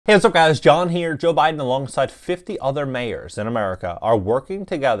Hey, what's up guys? John here. Joe Biden alongside 50 other mayors in America are working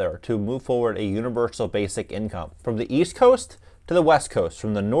together to move forward a universal basic income from the East Coast to the West Coast,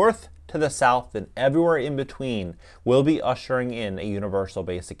 from the North to the South, and everywhere in between. Will be ushering in a universal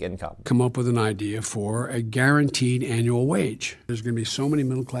basic income. Come up with an idea for a guaranteed annual wage. There's going to be so many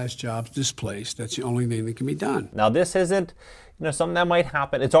middle-class jobs displaced. That's the only thing that can be done. Now this isn't something that might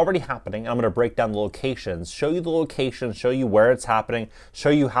happen. It's already happening. I'm going to break down the locations, show you the locations, show you where it's happening,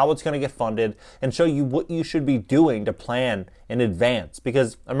 show you how it's going to get funded, and show you what you should be doing to plan in advance,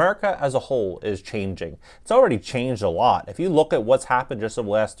 because America as a whole is changing. It's already changed a lot. If you look at what's happened just over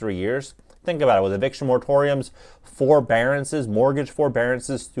the last 3 years, think about it. With eviction moratoriums, forbearances, mortgage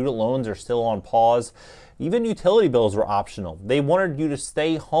forbearances, student loans are still on pause. Even utility bills were optional. They wanted you to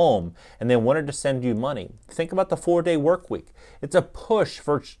stay home and they wanted to send you money. Think about the 4-day work week. It's a push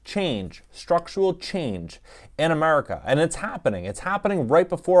for change, structural change in America. And it's happening. It's happening right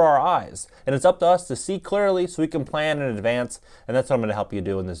before our eyes. And it's up to us to see clearly so we can plan in advance. And that's what I'm going to help you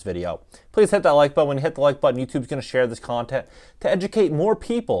do in this video. Please hit that like button. When you hit the like button, YouTube's going to share this content to educate more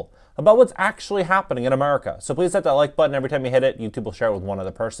people about what's actually happening in America. So please hit that like button. Every time you hit it, YouTube will share it with one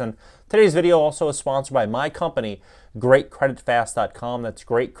other person. Today's video also is sponsored by my company, GreatCreditFast.com. That's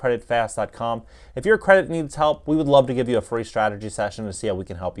GreatCreditFast.com. If your credit needs help, we would love to give you a free strategy session to see how we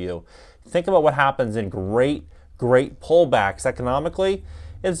can help you. Think about what happens in great pullbacks economically.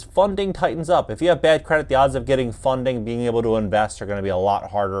 Is funding tightens up. If you have bad credit, the odds of getting funding, being able to invest are going to be a lot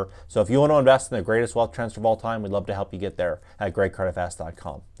harder. So if you want to invest in the greatest wealth transfer of all time, we'd love to help you get there at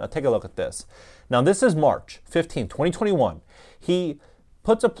GreatCreditFast.com. Now take a look at this. Now this is March 15, 2021. He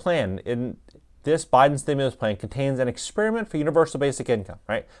puts a plan in this. Biden stimulus plan contains an experiment for universal basic income,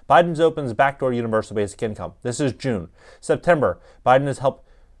 right? Biden's opens backdoor universal basic income. This is June. September, Biden has helped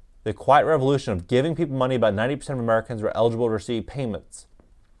the quiet revolution of giving people money. About 90% of Americans were eligible to receive payments.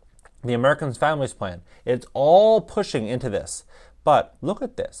 The American Families Plan. It's all pushing into this. But look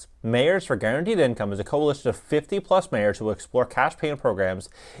at this. Mayors for Guaranteed Income is a coalition of 50-plus mayors who will explore cash payment programs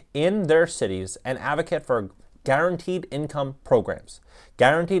in their cities and advocate for guaranteed income programs.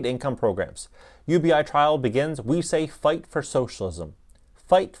 Guaranteed income programs. UBI trial begins. We say fight for socialism.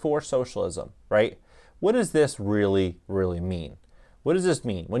 Fight for socialism, right? What does this really mean? What does this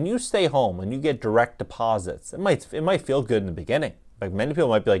mean? When you stay home and you get direct deposits, it might feel good in the beginning. Like many people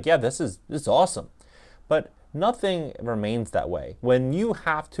might be like, yeah, this is awesome. But nothing remains that way. When you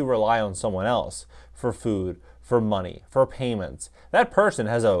have to rely on someone else for food, for money, for payments, that person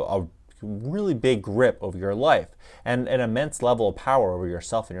has a really big grip over your life and an immense level of power over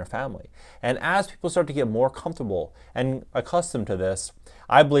yourself and your family. And as people start to get more comfortable and accustomed to this,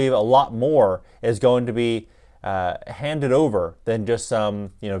 I believe a lot more is going to be handed over than just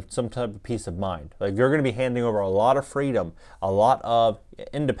some type of peace of mind. Like you're going to be handing over a lot of freedom, a lot of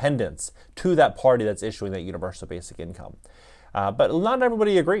independence to that party that's issuing that universal basic income. But not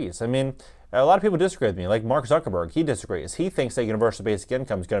everybody agrees. I mean, a lot of people disagree with me. Like Mark Zuckerberg, he disagrees. He thinks that universal basic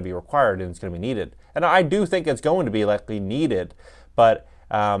income is going to be required and it's going to be needed. And I do think it's going to be likely needed, but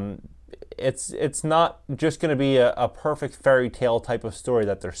it's not just going to be a perfect fairy tale type of story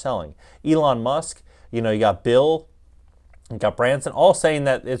that they're selling. Elon Musk, you got Bill, you got Branson, all saying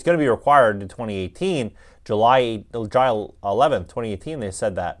that it's going to be required in 2018. July 11th, 2018, they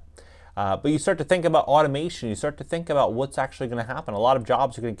said that. But you start to think about automation. You start to think about what's actually going to happen. A lot of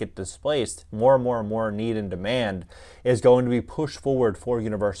jobs are going to get displaced. More and more need and demand is going to be pushed forward for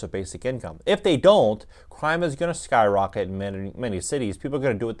universal basic income. If they don't, crime is going to skyrocket in many cities. People are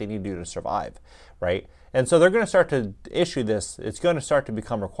going to do what they need to do to survive, right? And so they're going to start to issue this. It's going to start to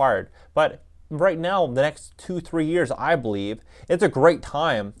become required. But right now, the next 2-3 years, I believe, it's a great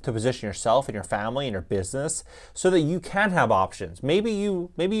time to position yourself and your family and your business so that you can have options. Maybe you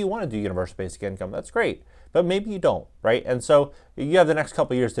want to do universal basic income. That's great. But maybe you don't, right? And so you have the next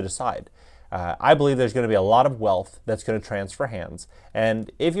couple of years to decide. I believe there's going to be a lot of wealth that's going to transfer hands. And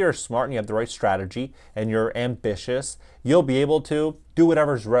if you're smart and you have the right strategy and you're ambitious, you'll be able to do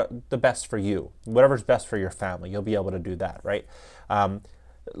whatever's the best for you, whatever's best for your family. You'll be able to do that, right?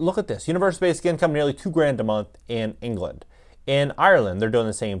 Look at this. Universal basic income, nearly $2,000 a month in England. In Ireland, they're doing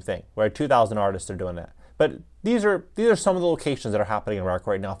the same thing, right? 2,000 artists are doing that. But these are some of the locations that are happening in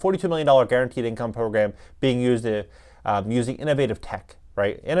America right now. $42 million guaranteed income program being used using innovative tech,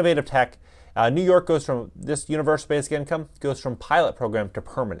 right? Innovative tech. New York goes from this universal basic income goes from pilot program to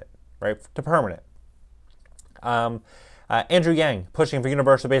permanent, right? To permanent. Andrew Yang pushing for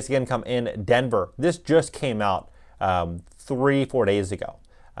universal basic income in Denver. This just came out 3-4 days ago.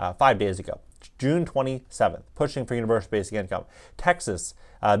 5 days ago, June 27th, pushing for universal basic income. Texas,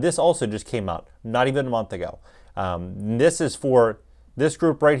 this also just came out not even a month ago. This is for This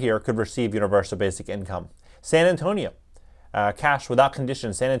group right here could receive universal basic income. San Antonio, cash without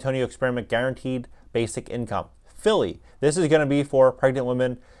conditions. San Antonio experiment guaranteed basic income. Philly, this is going to be for pregnant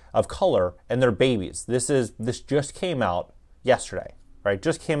women of color and their babies. This just came out yesterday, right?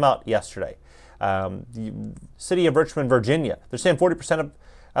 Just came out yesterday. The city of Richmond, Virginia, they're saying 40%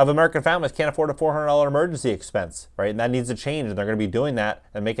 of American families can't afford a $400 emergency expense, right? And that needs to change, and they're going to be doing that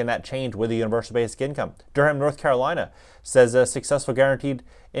and making that change with the universal basic income. Durham, North Carolina says a successful guaranteed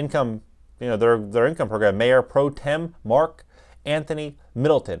income, their income program. Mayor Pro Tem Mark Anthony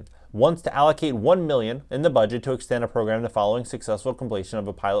Middleton wants to allocate $1 million in the budget to extend a program following successful completion of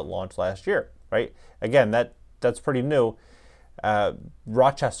a pilot launch last year, right? Again, that's pretty new.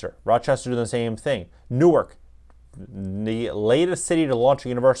 Rochester doing the same thing. Newark, the latest city to launch a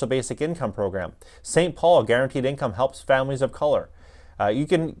universal basic income program. St. Paul, guaranteed income helps families of color. You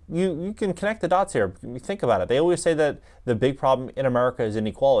can connect the dots here. Think about it. They always say that the big problem in America is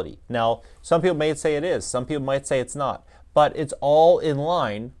inequality. Now, some people may say it is. Some people might say it's not. But it's all in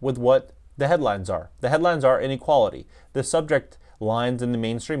line with what the headlines are. The headlines are inequality. The subject lines in the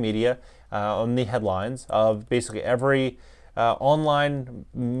mainstream media on the headlines of basically every online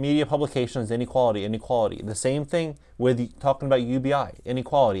media publications, inequality. The same thing with talking about UBI,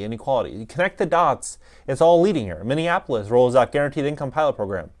 inequality. You connect the dots, it's all leading here. Minneapolis rolls out guaranteed income pilot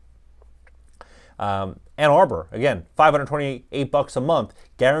program. Ann Arbor, again, $528 a month,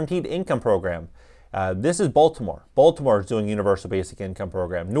 guaranteed income program. This is Baltimore. Baltimore is doing universal basic income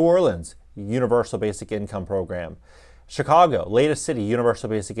program. New Orleans, universal basic income program. Chicago, latest city, universal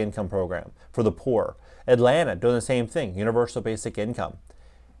basic income program for the poor. Atlanta doing the same thing, universal basic income.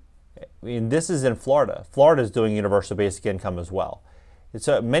 I mean, this is in Florida. Florida is doing universal basic income as well.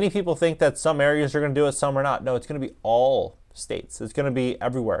 Many people think that some areas are going to do it, some are not. No, it's going to be all states. It's going to be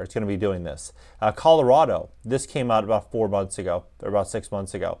everywhere. It's going to be doing this. Colorado, this came out about 4 months ago, or about 6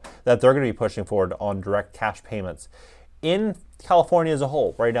 months ago, that they're going to be pushing forward on direct cash payments. In California as a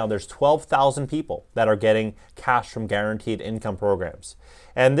whole, right now, there's 12,000 people that are getting cash from guaranteed income programs.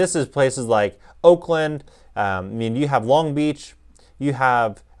 And this is places like Oakland. You have Long Beach. You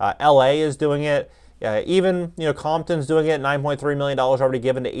have LA is doing it. Even Compton's doing it. $9.3 million already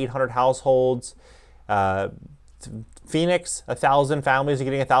given to 800 households. Phoenix, 1,000 families are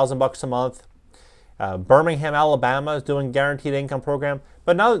getting $1,000 a month. Birmingham, Alabama is doing guaranteed income program.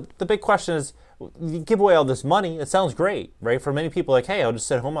 But now the big question is, you give away all this money, it sounds great, right? For many people, like, hey, I'll just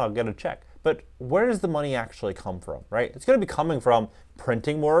sit home, I'll get a check. But where does the money actually come from, right? It's going to be coming from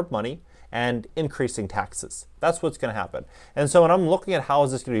printing more money and increasing taxes. That's what's going to happen. And so when I'm looking at how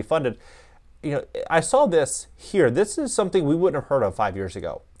is this going to be funded, I saw this here. This is something we wouldn't have heard of 5 years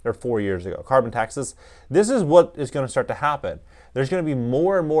ago or 4 years ago. Carbon taxes. This is what is going to start to happen. There's going to be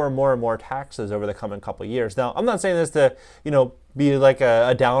more and more taxes over the coming couple of years. Now, I'm not saying this to, be like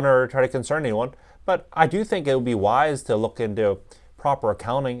a downer or try to concern anyone, but I do think it would be wise to look into proper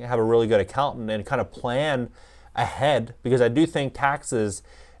accounting, have a really good accountant, and kind of plan ahead, because I do think taxes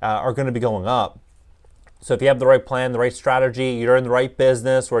are going to be going up. So if you have the right plan, the right strategy, you're in the right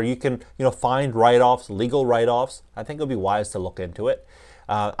business where you can, find write-offs, legal write-offs, I think it would be wise to look into it.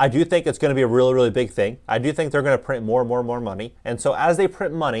 I do think it's going to be a really, really big thing. I do think they're going to print more money. And so as they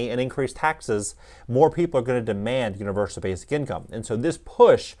print money and increase taxes, more people are going to demand universal basic income. And so this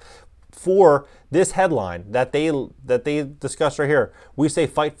push for this headline that they discuss right here, we say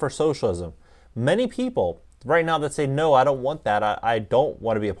fight for socialism. Many people right now that say, no, I don't want that, I don't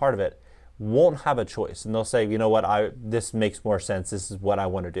want to be a part of it, won't have a choice. And they'll say, you know what, this makes more sense, this is what I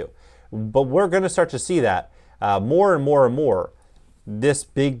want to do. But we're going to start to see that more and more, this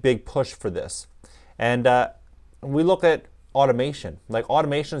big push for this. And we look at automation. Like,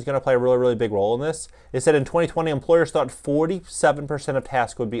 automation is going to play a really, really big role in this. They said in 2020, employers thought 47% of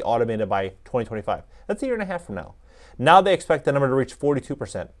tasks would be automated by 2025. That's a year and a half from now. Now they expect the number to reach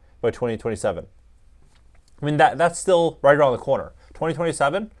 42% by 2027. I mean, that's still right around the corner.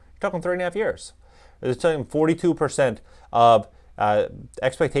 2027, you're talking 3.5 years. They're saying 42% of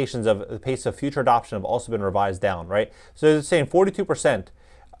expectations of the pace of future adoption have also been revised down, right? So they're saying 42%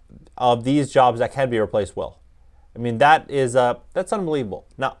 of these jobs that can be replaced will. I mean, that's unbelievable.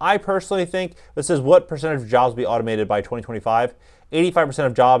 Now, I personally think this is what percentage of jobs will be automated by 2025. 85%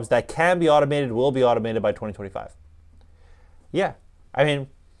 of jobs that can be automated will be automated by 2025. Yeah, I mean,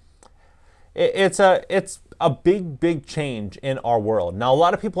 it's a big change in our world. Now, a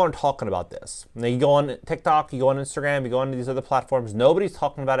lot of people aren't talking about this. Now, you go on TikTok, you go on Instagram, you go on these other platforms, nobody's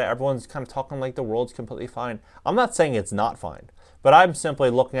talking about it. Everyone's kind of talking like the world's completely fine. I'm not saying it's not fine, But I'm simply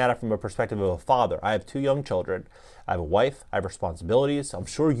looking at it from a perspective of a father. I have 2 young children. I have a wife. I have responsibilities. I'm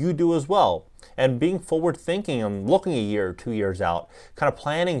sure you do as well. And being forward thinking and looking a year or 2 years out, kind of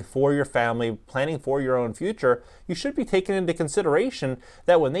planning for your family, planning for your own future, you should be taking into consideration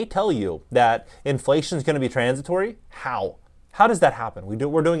that when they tell you that inflation is going to be transitory, how? How does that happen?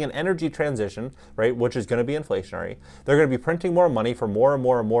 We're doing an energy transition, right, which is going to be inflationary. They're going to be printing more money for more and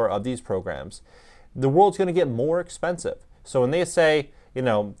more and more of these programs. The world's going to get more expensive. So when they say,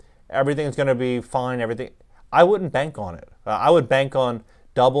 everything's going to be fine, I wouldn't bank on it. I would bank on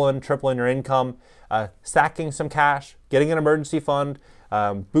doubling, tripling your income, stacking some cash, getting an emergency fund,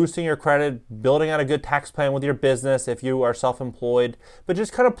 boosting your credit, building out a good tax plan with your business if you are self-employed, but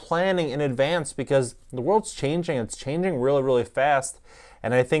just kind of planning in advance because the world's changing. It's changing really, really fast.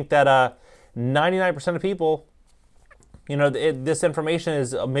 And I think that 99% of people, this information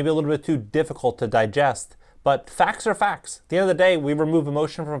is maybe a little bit too difficult to digest. But facts are facts. At the end of the day, we remove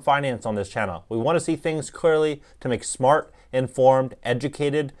emotion from finance on this channel. We want to see things clearly to make smart, informed,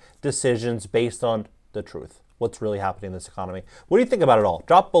 educated decisions based on the truth. What's really happening in this economy. What do you think about it all?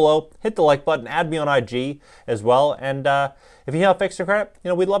 Drop below, hit the like button, add me on IG as well. And if you have fixed your credit,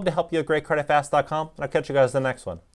 we'd love to help you at greatcreditfast.com. And I'll catch you guys in the next one.